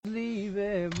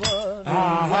baby, but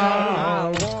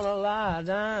I wanna lie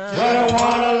down. But I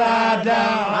wanna lie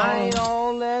down. I ain't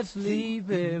all that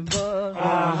sleepy, but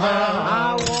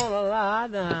I wanna lie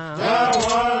down. I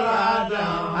wanna lie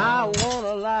down. I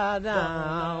wanna lie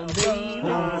down, baby.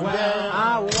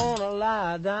 I wanna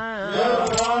lie down.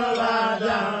 I wanna lie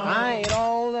down. I ain't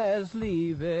all that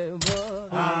sleepy, but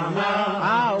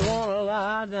I wanna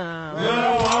lie down.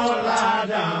 I wanna lie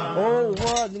down. Oh,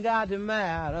 what's got the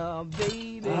matter,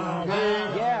 baby?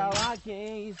 Yeah, I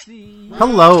can't see.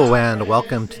 Hello and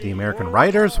welcome to the American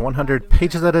Writers 100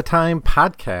 Pages at a Time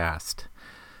podcast.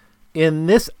 In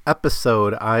this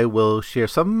episode, I will share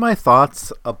some of my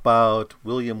thoughts about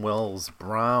William Wells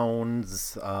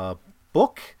Brown's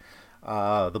book,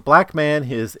 The Black Man,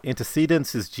 His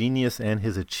Antecedents, His Genius, and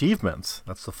His Achievements.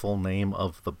 That's the full name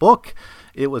of the book.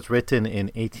 It was written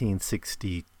in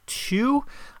 1862.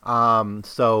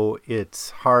 So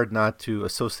it's hard not to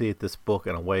associate this book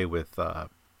in a way with the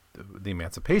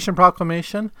Emancipation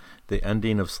Proclamation, the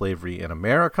ending of slavery in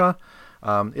America.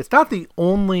 It's not the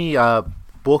only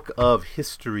book of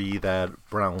history that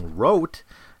Brown wrote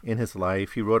in his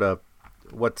life. He wrote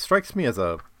what strikes me as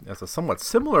a somewhat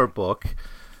similar book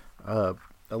a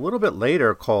little bit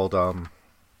later called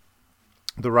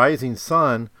The Rising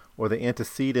Sun, or The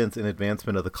Antecedents and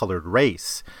Advancement of the Colored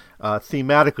Race.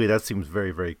 Thematically, that seems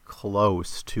very, very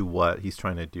close to what he's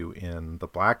trying to do in The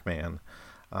Black Man.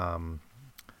 And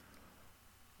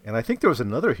I think there was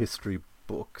another history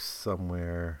book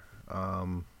somewhere.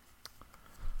 I'm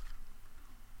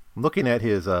looking at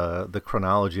his the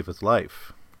chronology of his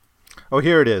life. Oh,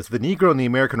 here it is. The Negro in the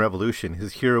American Revolution,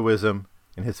 His Heroism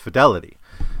and His Fidelity.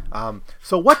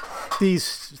 So what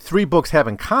these three books have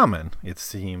in common, it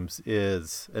seems,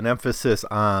 is an emphasis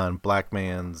on black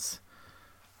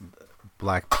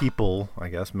people, I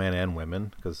guess, men and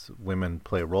women, because women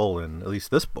play a role in at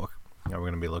least this book that we're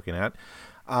going to be looking at,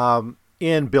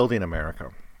 in building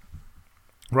America.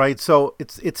 Right, so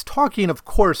it's talking, of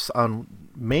course, on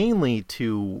mainly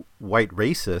to white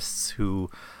racists who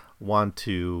want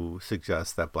to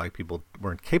suggest that black people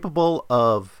weren't capable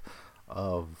of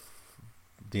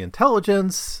the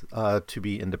intelligence to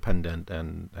be independent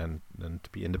and to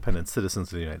be independent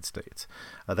citizens of the United States.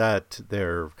 That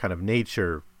their kind of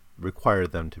nature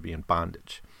required them to be in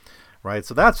bondage, right?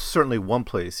 So that's certainly one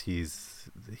place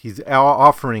he's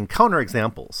offering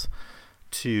counterexamples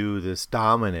to this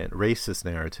dominant racist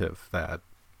narrative that,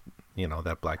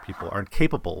 that black people aren't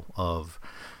capable of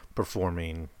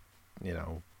performing,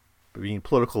 being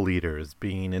political leaders,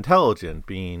 being intelligent,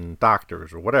 being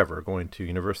doctors or whatever, going to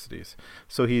universities.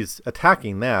 So he's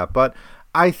attacking that. But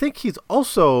I think he's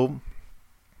also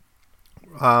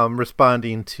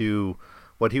responding to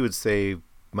what he would say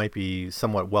might be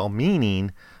somewhat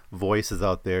well-meaning voices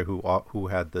out there who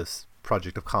had this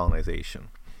project of colonization,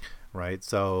 right?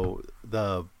 So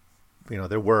there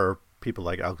were people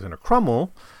like Alexander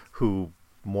Crummell who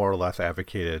more or less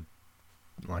advocated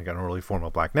like an early form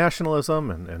of black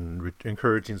nationalism and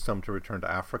encouraging some to return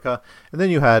to Africa. And then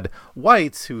you had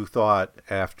whites who thought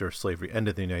after slavery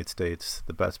ended in the United States,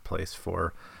 the best place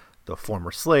for the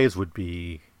former slaves would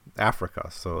be Africa.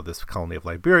 So this colony of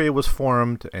Liberia was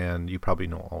formed, and you probably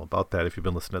know all about that if you've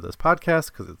been listening to this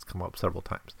podcast because it's come up several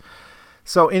times.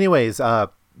 So anyways,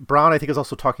 Brown, I think, is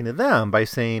also talking to them by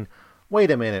saying,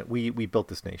 wait a minute, we built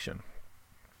this nation.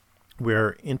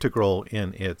 We're integral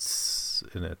in its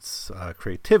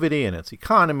creativity, in its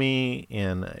economy,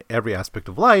 in every aspect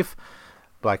of life.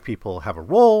 Black people have a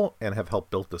role and have helped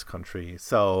build this country.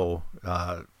 So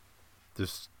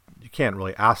you can't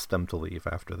really ask them to leave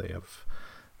after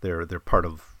they're part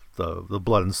of the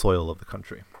blood and soil of the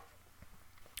country.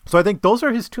 So I think those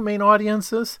are his two main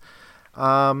audiences.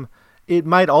 It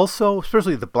might also,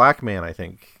 especially the black man, I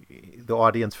think the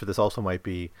audience for this also might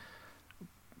be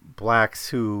blacks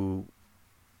who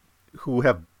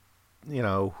have,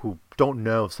 who don't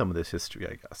know some of this history,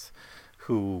 I guess,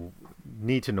 who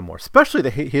need to know more, especially the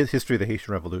history of the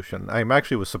Haitian Revolution. I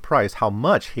actually was surprised how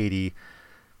much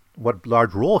what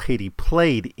large role Haiti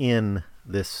played in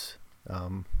this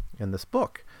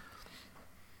book.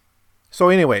 So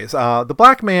anyways, The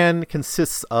Black Man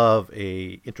consists of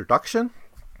a introduction,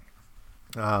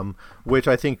 which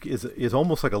I think is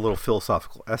almost like a little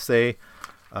philosophical essay,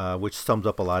 which sums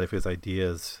up a lot of his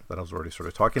ideas that I was already sort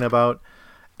of talking about.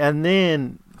 And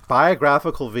then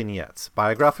biographical vignettes,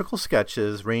 biographical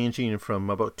sketches ranging from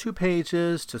about 2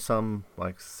 pages to some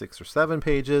like 6 or 7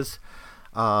 pages.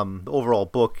 The overall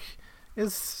book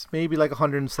is maybe like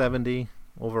 170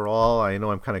 overall. I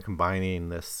know I'm kind of combining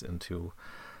this into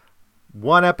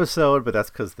one episode, but that's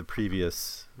because the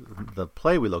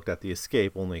play we looked at, The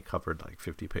Escape, only covered like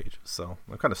 50 pages. So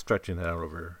I'm kind of stretching it out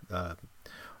over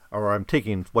or I'm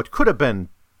taking what could have been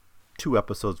 2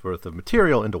 episodes worth of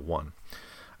material into one.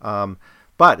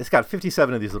 But it's got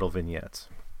 57 of these little vignettes.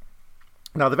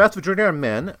 Now, the vast majority are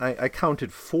men. I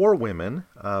counted 4 women: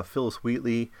 Phyllis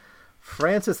Wheatley,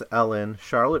 Frances Ellen,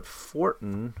 Charlotte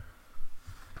Fortin.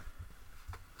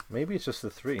 Maybe it's just the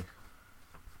 3.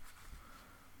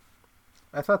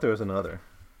 I thought there was another.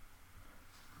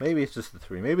 Maybe it's just the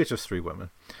 3. Maybe it's just 3 women.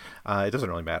 It doesn't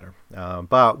really matter.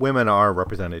 But women are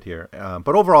represented here.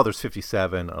 But overall, there's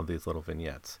 57 of these little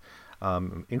vignettes,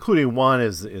 including one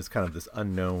is kind of this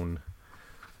unknown,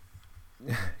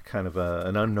 kind of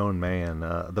an unknown man,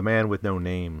 the man with no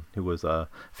name, who was a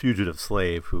fugitive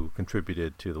slave who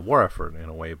contributed to the war effort in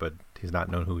a way, but he's not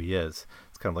known who he is.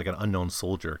 It's kind of like an unknown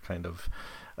soldier kind of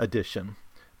addition.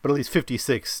 But at least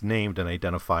 56 named and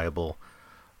identifiable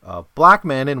black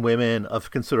men and women of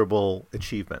considerable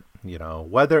achievement,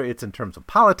 whether it's in terms of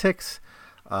politics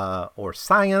or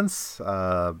science.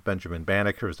 Benjamin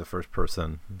Banneker is the first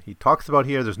person he talks about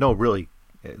here. There's no really,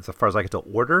 as far as I can tell,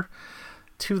 order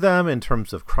to them in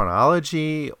terms of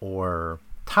chronology or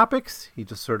topics. He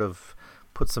just sort of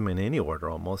puts them in any order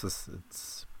almost.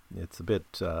 It's a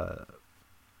bit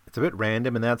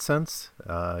random in that sense.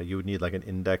 You would need like an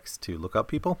index to look up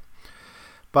people.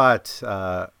 But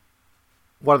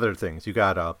what other things? You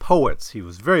got poets. He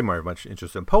was very much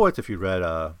interested in poets. If you read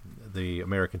The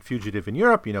American Fugitive in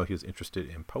Europe, he was interested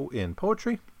in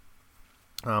poetry.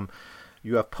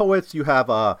 You have poets. You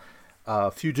have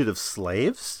fugitive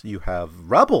slaves. You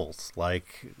have rebels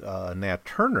like Nat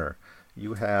Turner.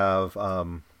 You have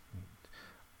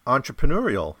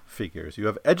entrepreneurial figures. You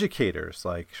have educators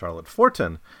like Charlotte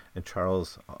Fortin and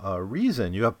Charles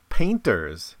Reason. You have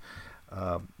painters.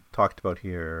 Talked about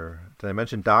here. Did I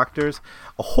mention doctors?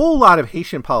 A whole lot of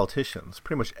Haitian politicians.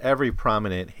 Pretty much every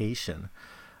prominent Haitian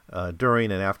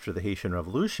during and after the Haitian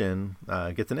Revolution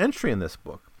gets an entry in this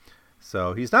book.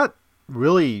 So he's not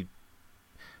really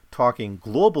talking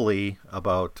globally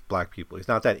about black people. He's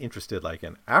not that interested like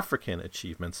in African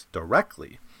achievements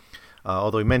directly,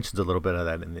 although he mentions a little bit of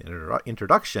that in the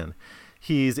introduction.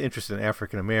 He's interested in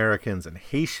African Americans and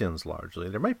Haitians largely.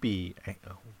 There might be a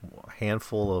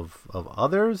handful of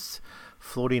others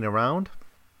floating around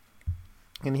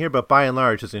in here, but by and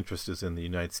large his interest is in the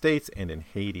United States and in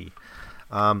Haiti.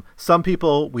 Some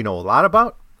people we know a lot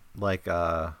about, like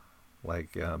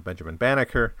Benjamin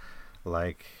Banneker,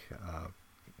 you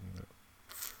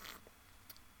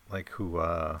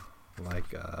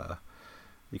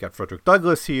got Frederick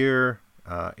Douglass here,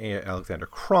 Alexander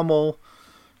Crummell,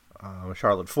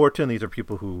 Charlotte Fortin. These are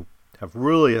people who have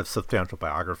substantial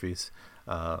biographies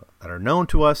that are known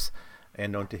to us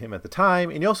and known to him at the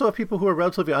time. And you also have people who are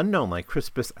relatively unknown, like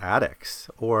Crispus Attucks,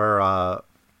 or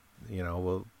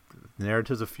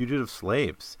narratives of fugitive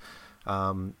slaves.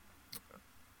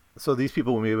 So these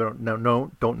people we maybe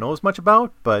don't know as much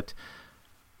about, but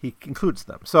he includes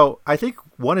them. So I think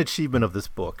one achievement of this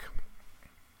book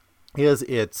is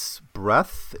its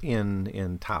breadth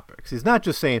in topics. He's not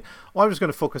just saying, I'm just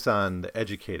going to focus on the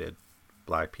educated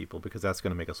black people because that's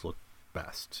going to make us look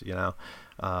best.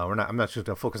 I'm not just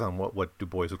going to focus on what Du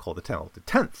Bois would call the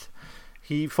 10th.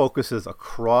 He focuses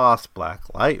across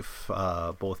black life,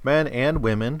 both men and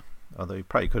women, although he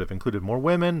probably could have included more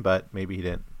women, but maybe he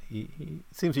didn't. He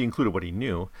seems he included what he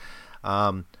knew.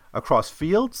 Across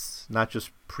fields, not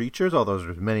just preachers, although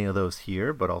there's many of those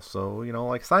here, but also,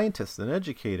 like scientists and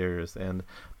educators and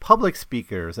public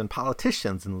speakers and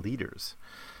politicians and leaders.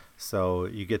 So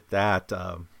you get that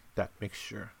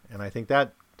mixture. And I think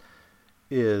that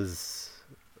is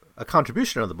a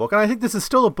contribution of the book. And I think this is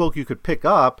still a book you could pick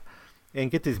up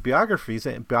and get these biographies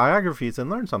and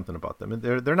learn something about them. And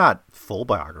they're not full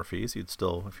biographies. You'd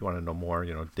still, if you want to know more,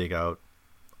 dig out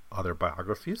other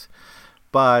biographies.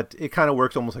 But it kind of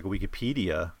works almost like a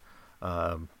Wikipedia,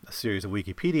 a series of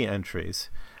Wikipedia entries.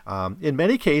 In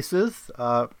many cases,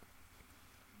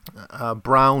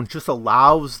 Brown just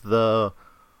allows the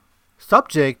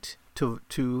subject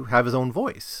to have his own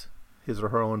voice, his or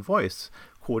her own voice,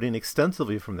 quoting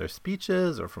extensively from their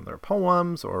speeches or from their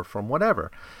poems or from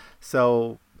whatever.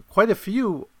 So quite a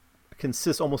few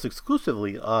consist almost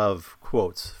exclusively of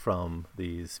quotes from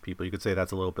these people. You could say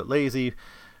that's a little bit lazy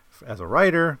as a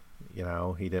writer. He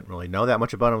didn't really know that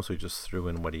much about them, so he just threw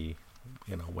in what he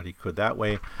could that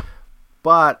way.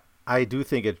 But I do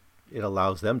think it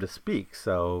allows them to speak.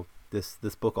 So this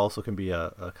book also can be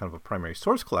a kind of a primary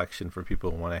source collection for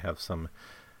people who want to have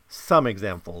some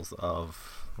examples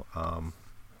of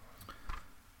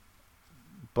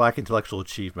black intellectual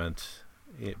achievement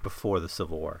before the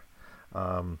Civil War.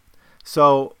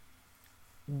 So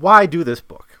why do this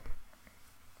book?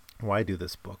 why do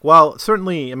this book? Well,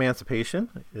 certainly emancipation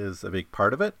is a big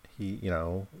part of it.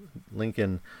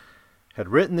 Lincoln had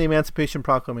written the Emancipation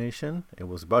Proclamation. It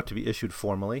was about to be issued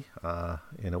formally,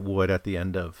 and it would at the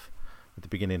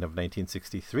beginning of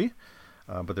 1963.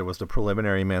 But there was the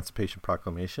preliminary Emancipation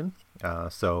Proclamation.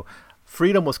 So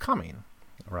freedom was coming,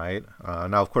 right?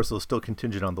 Now, of course, it was still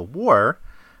contingent on the war,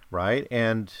 right?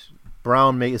 And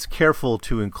Brown is careful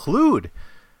to include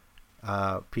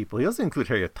people. He doesn't include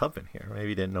Harriet Tubman here. Maybe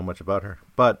he didn't know much about her.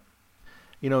 But,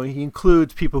 he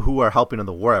includes people who are helping in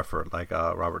the war effort, like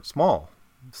Robert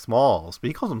Smalls. But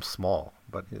he calls him Small.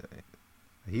 But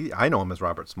I know him as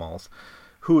Robert Smalls.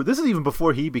 This is even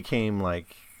before he became,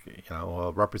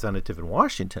 a representative in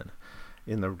Washington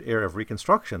in the era of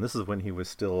Reconstruction. This is when he was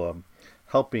still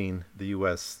helping the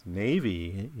U.S.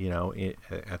 Navy,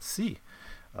 at sea.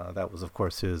 That was, of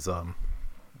course, his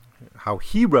how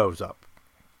he rose up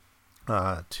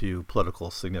to political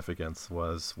significance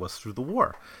was through the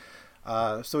war.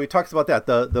 So he talks about that.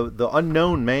 The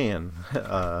unknown man,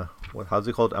 how's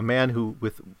it called? A man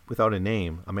without a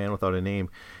name. A man without a name.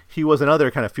 He was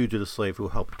another kind of fugitive slave who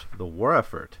helped the war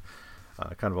effort.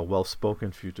 Kind of a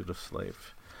well-spoken fugitive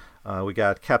slave. We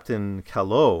got Captain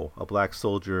Callot, a black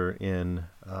soldier in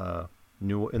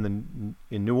New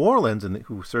Orleans,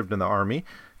 who served in the army,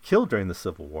 killed during the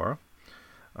Civil War.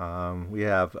 We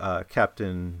have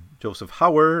Captain Joseph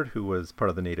Howard, who was part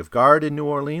of the Native Guard in New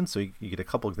Orleans. So you get a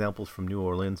couple examples from New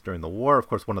Orleans during the war. Of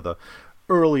course, one of the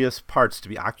earliest parts to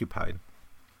be occupied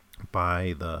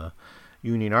by the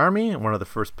Union Army, and one of the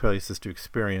first places to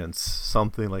experience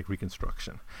something like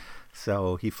Reconstruction.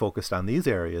 So he focused on these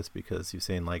areas because he's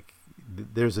saying,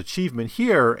 there's achievement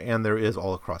here, and there is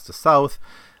all across the South.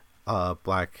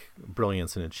 Black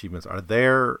brilliance and achievements are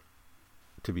there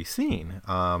to be seen.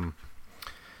 And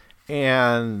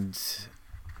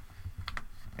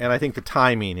I think the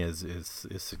timing is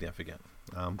significant.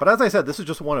 But as I said, this is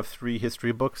just one of 3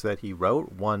 history books that he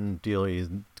wrote. One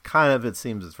dealing it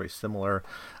seems it's very similar.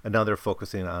 Another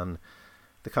focusing on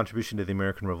the contribution to the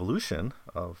American Revolution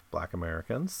of Black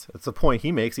Americans. It's a point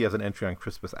he makes. He has an entry on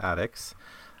Crispus Attucks,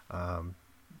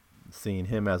 seeing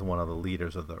him as one of the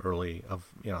leaders of the early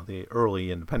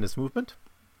independence movement.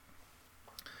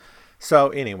 So,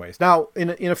 anyways, now in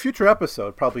a future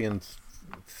episode, probably in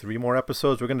 3 more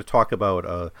episodes, we're going to talk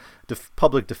about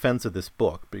public defense of this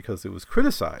book, because it was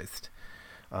criticized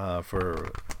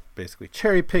for basically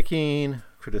cherry picking,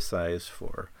 criticized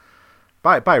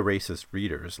by racist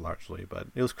readers largely, but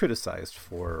it was criticized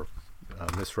for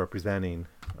misrepresenting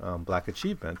black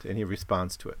achievement, and he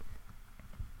responds to it.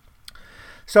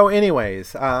 So,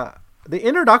 anyways, the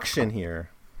introduction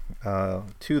here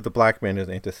to the Black Man and His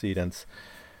Antecedents,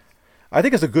 I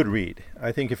think it's a good read.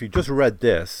 I think if you just read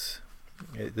this,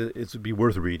 it would be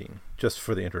worth reading just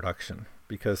for the introduction,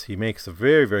 because he makes a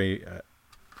very, very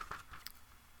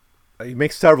he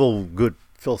makes several good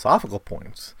philosophical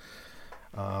points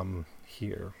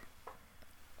here.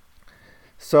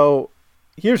 So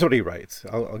here's what he writes.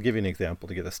 I'll give you an example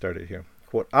to get us started here.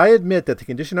 Quote, "I admit that the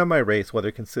condition of my race,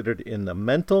 whether considered in the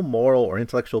mental, moral, or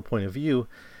intellectual point of view,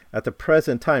 at the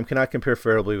present time cannot compare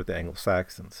favorably with the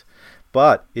Anglo-Saxons.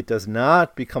 But it does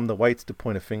not become the whites to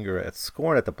point a finger at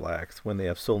scorn at the blacks when they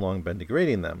have so long been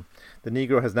degrading them. The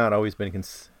Negro has not always been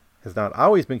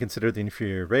considered the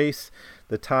inferior race.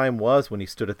 The time was when he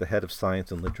stood at the head of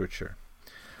science and literature."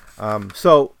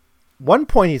 So one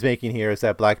point he's making here is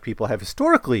that black people have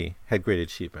historically had great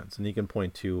achievements, and he can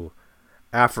point to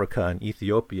Africa and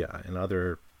Ethiopia and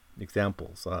other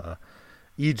examples.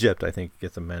 Egypt, I think,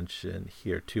 gets a mention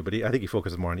here too, but I think he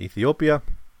focuses more on Ethiopia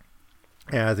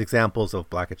as examples of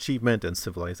black achievement and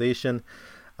civilization.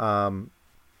 And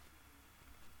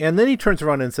then he turns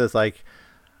around and says,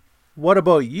 what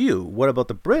about you? What about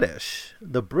the British?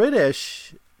 The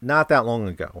British, not that long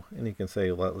ago, and you can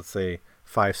say, let's say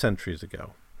 5 centuries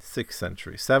ago, 6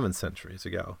 centuries, 7 centuries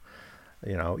ago,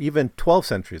 even 12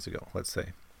 centuries ago, let's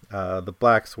say, the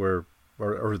blacks were,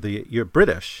 or the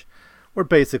British were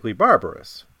basically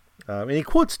barbarous. And he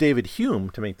quotes David Hume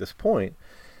to make this point,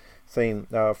 saying,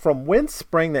 "From whence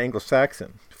sprang the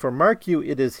Anglo-Saxon? For mark you,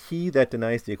 it is he that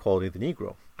denies the equality of the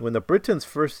Negro. When the Britons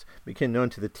first became known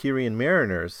to the Tyrian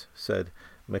mariners," said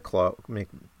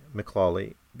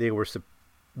Macaulay, "they were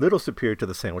little superior to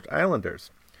the Sandwich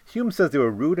Islanders. Hume says they were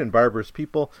rude and barbarous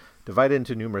people, divided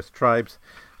into numerous tribes,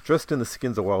 dressed in the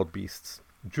skins of wild beasts.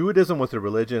 Druidism was their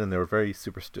religion, and they were very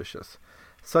superstitious.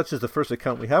 Such is the first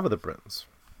account we have of the Britons.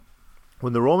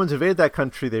 When the Romans invaded that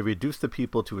country, they reduced the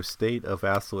people to a state of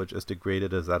vassalage as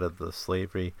degraded as that of the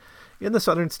slavery in the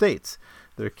southern states.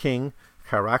 Their king,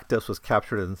 Caractacus, was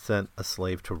captured and sent a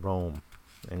slave to Rome."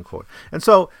 end quote. And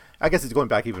so I guess it's going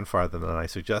back even farther than I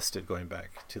suggested, going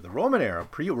back to the Roman era,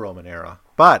 pre-Roman era.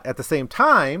 But at the same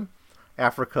time,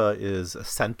 Africa is a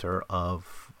center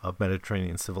of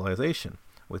Mediterranean civilization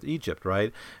with Egypt, right?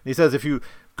 And he says if you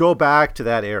go back to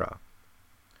that era,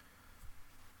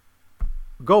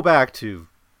 go back to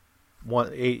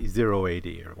 180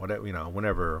 AD or whatever,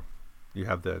 whenever you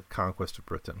have the conquest of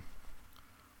Britain,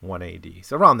 1 AD.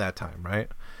 So around that time, right?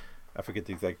 I forget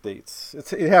the exact dates.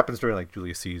 It happens during like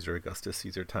Julius Caesar, Augustus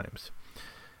Caesar times.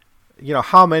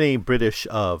 How many British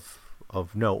of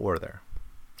note were there?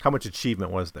 How much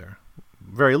achievement was there?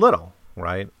 Very little,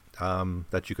 right?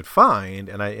 That you could find,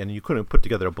 and you couldn't put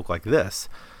together a book like this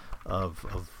of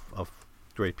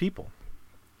great people.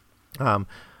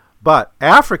 But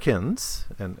Africans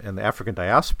and the African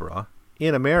diaspora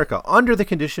in America, under the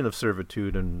condition of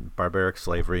servitude and barbaric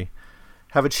slavery,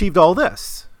 have achieved all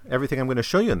this. Everything I'm going to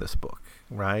show you in this book,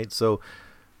 right? So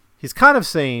he's kind of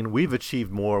saying we've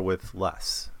achieved more with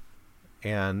less.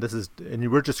 And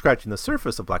we're just scratching the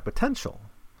surface of black potential,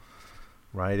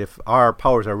 right? If our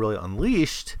powers are really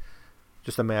unleashed,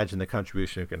 just imagine the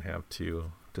contribution it can have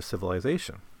to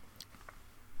civilization.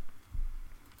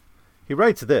 He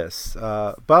writes this,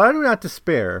 but I do not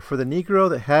despair, for the Negro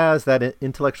that has that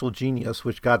intellectual genius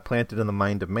which God planted in the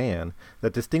mind of man,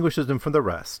 that distinguishes him from the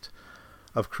rest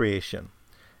of creation,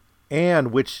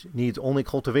 and which needs only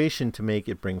cultivation to make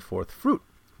it bring forth fruit.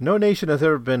 No nation has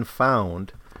ever been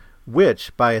found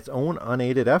which, by its own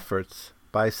unaided efforts,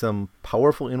 by some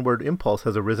powerful inward impulse,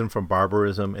 has arisen from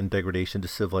barbarism and degradation to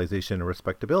civilization and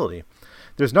respectability.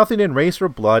 There's nothing in race or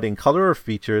blood, in color or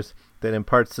features, that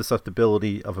imparts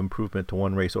susceptibility of improvement to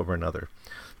one race over another.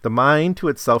 The mind to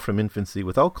itself from infancy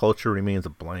without culture remains a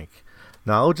blank.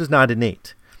 Knowledge is not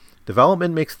innate.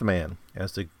 Development makes the man.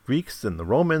 As the Greeks and the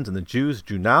Romans and the Jews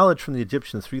drew knowledge from the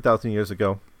Egyptians 3,000 years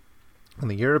ago, and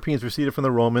the Europeans receded from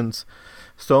the Romans,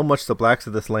 so much the blacks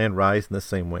of this land rise in the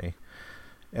same way.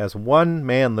 As one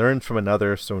man learns from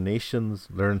another, so nations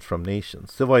learn from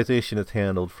nations. Civilization is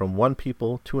handled from one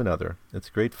people to another, its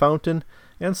great fountain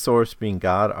and source being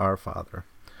God our Father.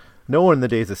 No one in the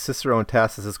days of Cicero and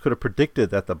Tacitus could have predicted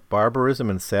that the barbarism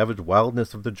and savage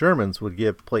wildness of the Germans would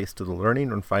give place to the learning,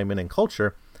 refinement, and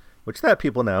culture which that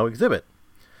people now exhibit.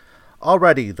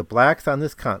 Already the blacks on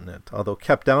this continent, although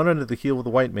kept down under the heel of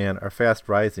the white man, are fast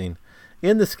rising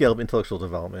in the scale of intellectual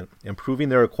development, improving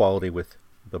their equality with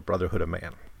the brotherhood of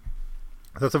man.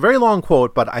 So it's a very long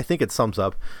quote, but I think it sums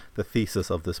up the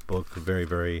thesis of this book very,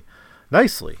 very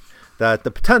nicely. That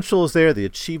the potential is there, the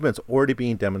achievement's already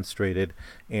being demonstrated,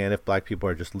 and if black people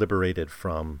are just liberated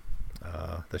from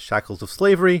the shackles of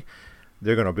slavery,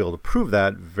 they're going to be able to prove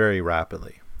that very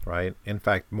rapidly, right? In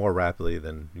fact, more rapidly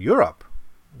than Europe,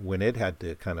 when it had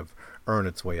to kind of earn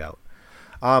its way out.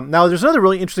 Now, there's another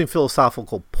really interesting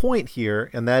philosophical point here,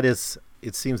 and that is,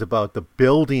 it seems, about the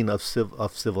building of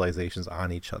civilizations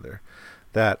on each other.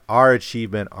 That our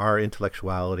achievement, our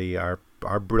intellectuality, our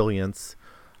brilliance,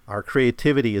 our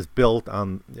creativity is built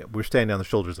on, we're standing on the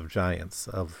shoulders of giants,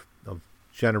 of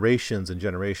generations and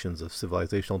generations of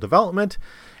civilizational development,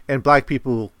 and black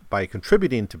people, by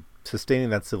contributing to sustaining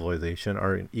that civilization,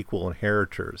 are equal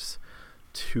inheritors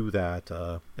to that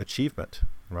achievement,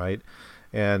 right?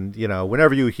 And,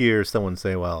 whenever you hear someone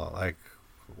say, well, like,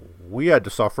 we had to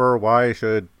suffer,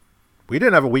 we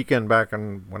didn't have a weekend back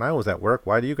when I was at work,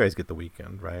 why do you guys get the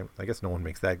weekend, right? I guess no one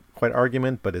makes that quite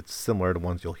argument, but it's similar to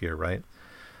ones you'll hear, right?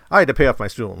 I had to pay off my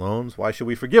student loans, why should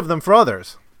we forgive them for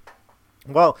others?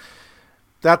 Well,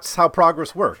 that's how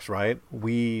progress works, right?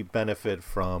 We benefit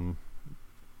from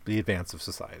the advance of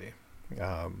society.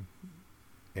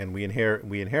 And we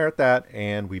inherit that,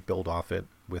 and we build off it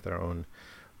with our own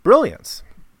brilliance,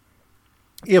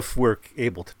 if we're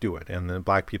able to do it. And the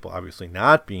black people obviously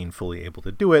not being fully able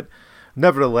to do it,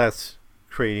 nevertheless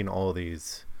creating all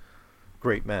these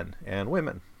great men and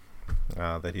women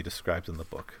that he describes in the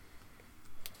book.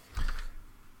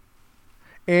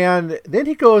 And then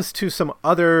he goes to some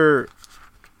other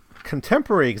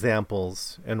contemporary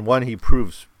examples, and one he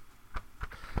proves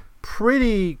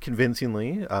pretty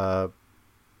convincingly,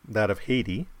 that of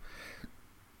Haiti.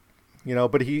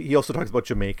 But he also talks about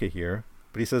Jamaica here.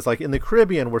 But he says, like, in the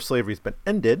Caribbean, where slavery's been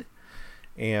ended,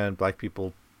 and black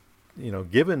people,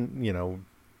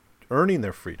 earning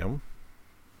their freedom.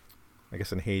 I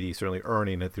guess in Haiti, certainly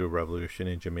earning it through a revolution.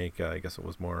 In Jamaica, I guess it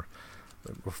was more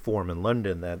reform in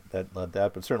London that led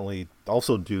that, but certainly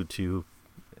also due to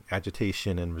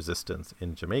agitation and resistance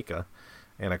in Jamaica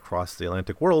and across the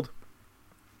Atlantic world,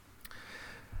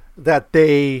 that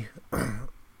these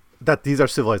are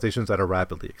civilizations that are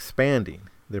rapidly expanding.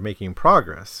 They're making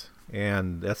progress.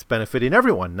 And that's benefiting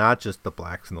everyone, not just the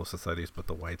blacks in those societies, but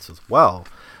the whites as well,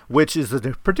 which is a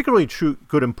particularly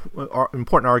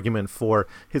important argument for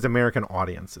his American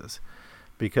audiences.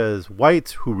 Because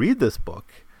whites who read this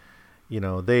book,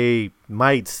 they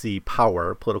might see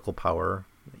power, political power,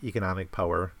 economic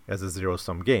power as a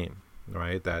zero-sum game,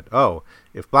 right? That,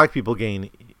 if black people gain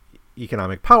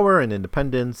economic power and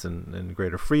independence and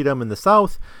greater freedom in the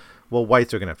South, well,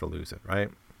 whites are going to have to lose it, right?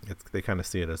 They kind of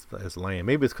see it as land.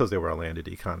 Maybe it's because they were a landed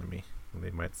economy. They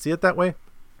might see it that way.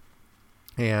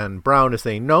 And Brown is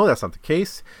saying, no, that's not the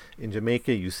case. In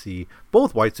Jamaica, you see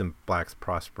both whites and blacks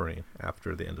prospering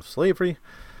after the end of slavery.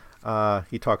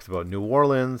 He talks about New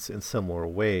Orleans in similar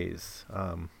ways.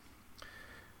 And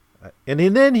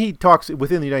then he talks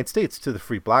within the United States to the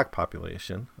free black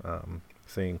population,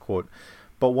 saying, quote,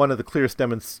 but one of the clearest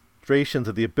demonstrations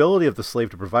of the ability of the slave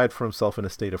to provide for himself in a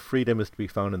state of freedom is to be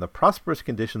found in the prosperous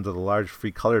conditions of the large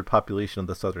free colored population of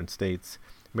the southern states.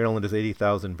 Maryland is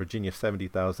 80,000, Virginia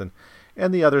 70,000,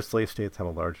 and the other slave states have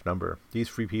a large number. These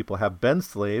free people have been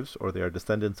slaves, or they are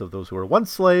descendants of those who were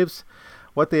once slaves.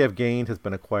 What they have gained has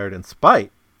been acquired in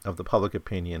spite of the public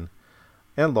opinion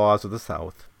and laws of the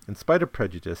South, in spite of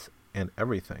prejudice and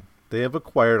everything. They have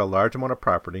acquired a large amount of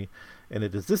property, and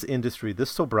it is this industry, this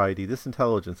sobriety, this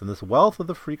intelligence, and this wealth of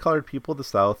the free-colored people of the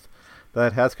South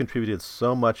that has contributed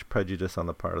so much prejudice on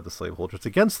the part of the slaveholders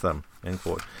against them, end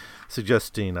quote,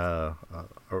 suggesting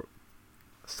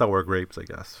sour grapes, I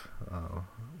guess,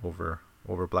 over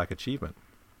black achievement.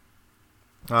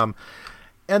 And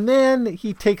then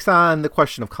he takes on the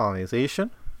question of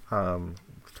colonization,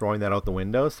 throwing that out the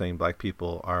window, saying black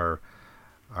people are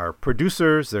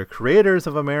producers, they're creators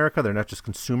of America, they're not just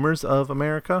consumers of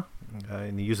America.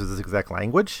 And he uses this exact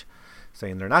language,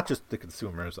 saying they're not just the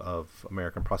consumers of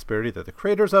American prosperity, they're the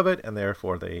creators of it, and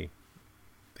therefore they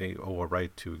owe a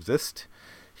right to exist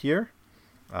here.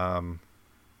 And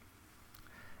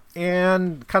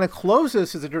kind of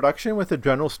closes his introduction with a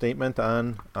general statement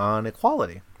on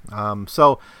equality.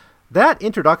 So that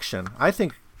introduction, I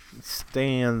think,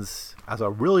 stands as a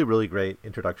really, really great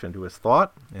introduction to his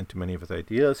thought and to many of his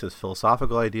ideas, his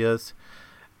philosophical ideas,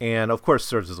 and of course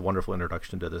serves as a wonderful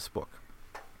introduction to this book.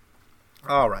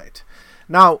 All right.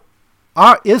 Now,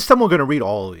 is someone going to read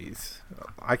all of these?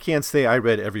 I can't say I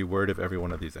read every word of every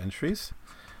one of these entries,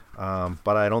 but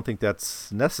I don't think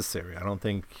that's necessary. I don't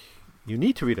think you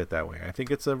need to read it that way. I think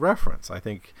it's a reference. I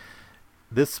think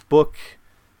this book,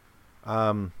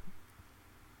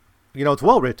 it's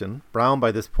well written. Brown,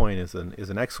 by this point, is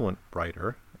an excellent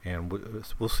writer, and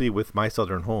we'll see with My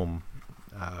Southern Home,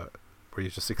 where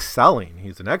he's just excelling.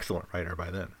 He's an excellent writer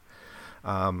by then,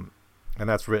 and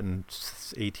that's written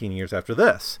 18 years after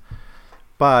this.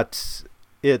 But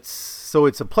it's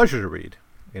a pleasure to read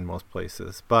in most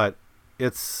places. But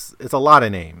it's a lot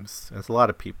of names. It's a lot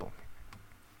of people.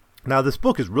 Now, this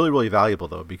book is really, really valuable,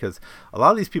 though, because a lot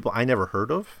of these people I never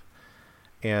heard of,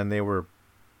 and they were,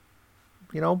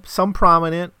 some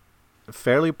prominent,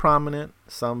 fairly prominent,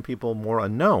 some people more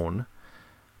unknown,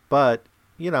 but,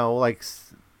 like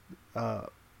some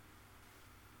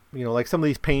of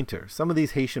these painters, some of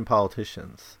these Haitian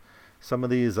politicians, some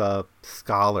of these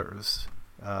scholars,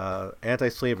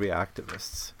 anti-slavery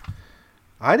activists,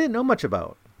 I didn't know much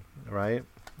about, right?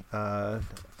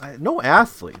 No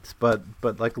athletes, but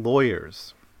like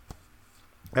lawyers.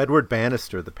 Edward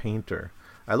Bannister, the painter.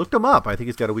 I looked him up. I think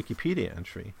he's got a Wikipedia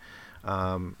entry.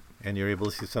 And you're able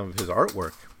to see some of his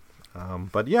artwork.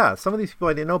 But yeah, some of these people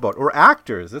I didn't know about. Or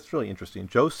actors. That's really interesting.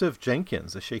 Joseph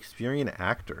Jenkins, a Shakespearean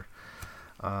actor.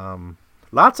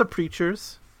 Lots of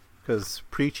preachers, because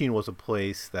preaching was a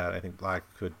place that I think blacks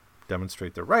could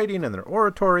demonstrate their writing and their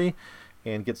oratory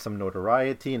and get some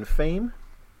notoriety and fame.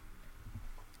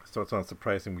 So it's not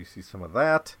surprising we see some of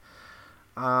that.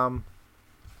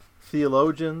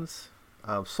 Theologians,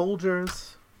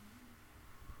 soldiers,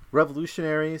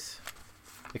 revolutionaries,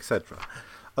 etc.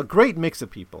 A great mix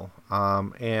of people,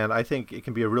 and I think it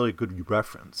can be a really good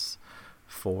reference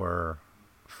for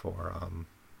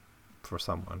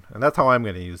someone. And that's how I'm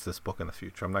going to use this book in the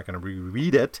future. I'm not going to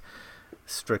reread it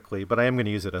strictly, but I am going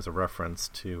to use it as a reference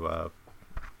to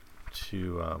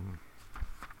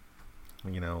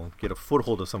get a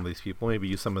foothold of some of these people, maybe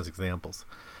use some as examples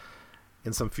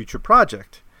in some future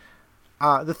project.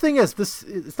 The thing is,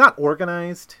 it's not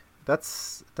organized.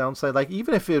 That's the downside. Like,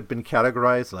 even if it had been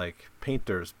categorized like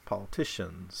painters,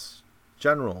 politicians,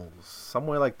 generals,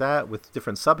 somewhere like that with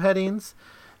different subheadings,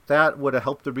 that would have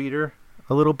helped the reader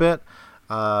a little bit.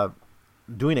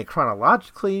 Doing it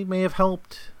chronologically may have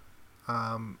helped.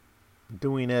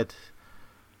 Doing it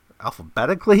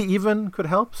alphabetically even could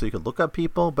help, so you could look up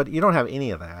people, but you don't have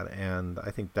any of that, and I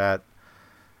think that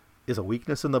is a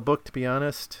weakness in the book, to be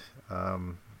honest.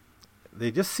 They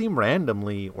just seem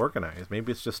randomly organized.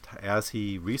 Maybe it's just as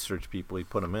he researched people, he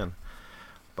put them in.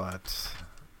 But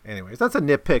anyways, that's a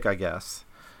nitpick, I guess.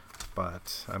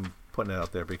 But I'm putting it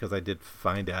out there because I did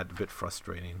find that a bit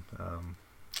frustrating.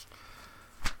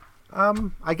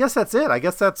 I guess that's it. I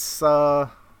guess that's the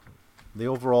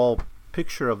overall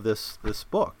picture of this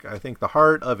book. I think the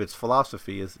heart of its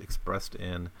philosophy is expressed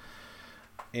in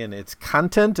its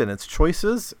content and its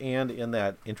choices and in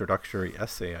that introductory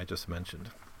essay I just mentioned.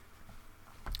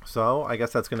 So I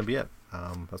guess that's going to be it.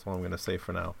 That's what I'm going to say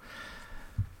for now.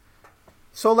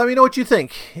 So let me know what you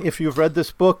think. If you've read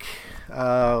this book,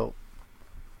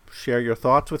 share your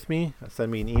thoughts with me.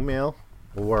 Send me an email,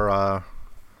 or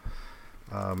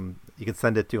you can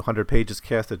send it to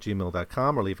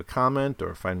 100pagescast@gmail.com, or leave a comment,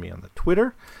 or find me on the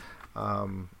Twitter.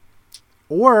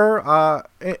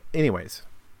 Anyways,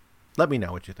 let me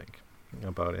know what you think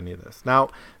about any of this. Now,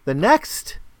 the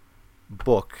next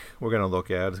book we're going to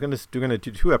look at is going to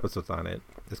do 2 episodes on it.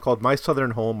 It's called My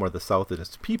Southern Home, or The South and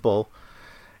Its People,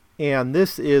 and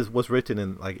this was written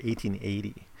in like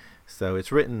 1880. So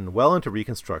it's written well into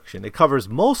Reconstruction. It covers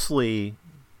mostly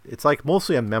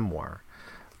a memoir.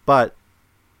 But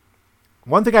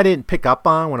one thing I didn't pick up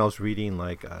on when I was reading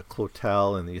like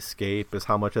Clotel and The Escape is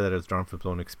how much of that is drawn from his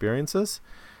own experiences.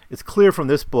 It's clear from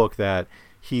this book that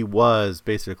he was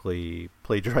basically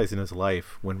plagiarizing his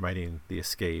life when writing The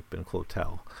Escape and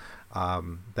Clotel.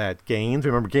 That Gaines,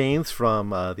 remember Gaines from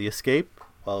The Escape?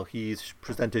 Well, he's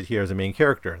presented here as a main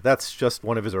character. That's just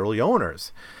one of his early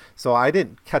owners. So I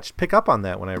didn't pick up on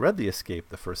that when I read The Escape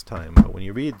the first time. But when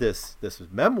you read this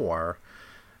memoir,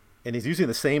 and he's using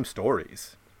the same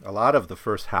stories. A lot of the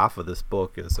first half of this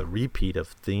book is a repeat of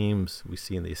themes we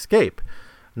see in The Escape.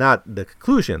 Not the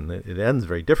conclusion. It ends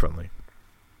very differently.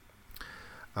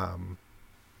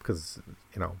 Because,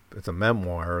 it's a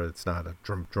memoir. It's not a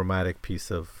dramatic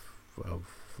piece of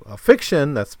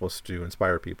fiction that's supposed to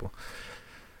inspire people.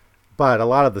 But a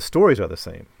lot of the stories are the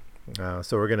same.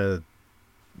 So we're going to...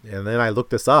 And then I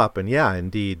looked this up, and yeah,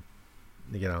 indeed,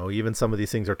 even some of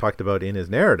these things are talked about in his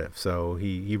narrative. So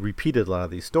he repeated a lot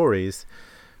of these stories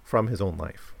from his own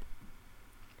life.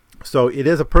 So it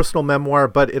is a personal memoir,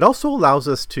 but it also allows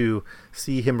us to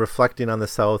see him reflecting on the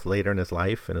South later in his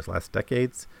life, in his last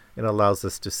decades. It allows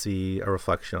us to see a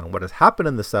reflection on what has happened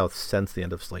in the South since the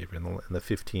end of slavery in the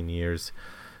 15 years,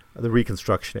 the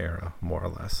Reconstruction era, more or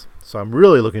less. So I'm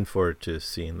really looking forward to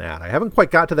seeing that. I haven't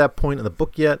quite got to that point in the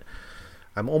book yet.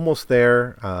 I'm almost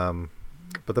there,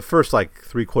 but the first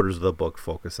 3/4 of the book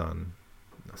focus on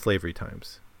slavery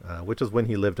times, which is when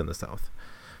he lived in the South.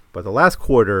 But the last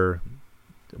quarter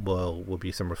will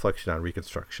be some reflection on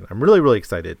Reconstruction. I'm really, really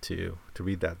excited to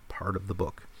read that part of the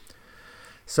book.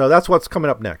 So that's what's coming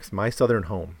up next, My Southern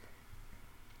Home.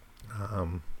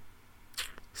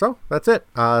 So that's it.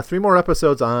 3 more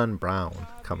episodes on Brown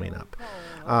coming up.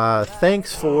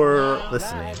 Thanks for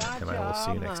listening, and I will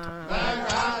see you next time.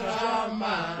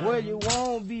 Well, you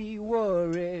won't be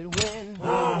worried when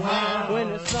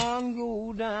the sun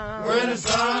go down. When the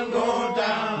sun go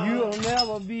down, You'll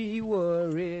never be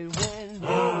worried when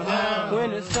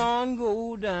the sun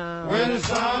go down. when the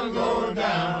sun go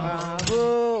down,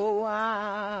 Oh,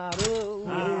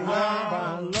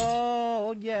 my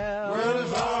Lord, yeah. when the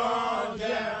sun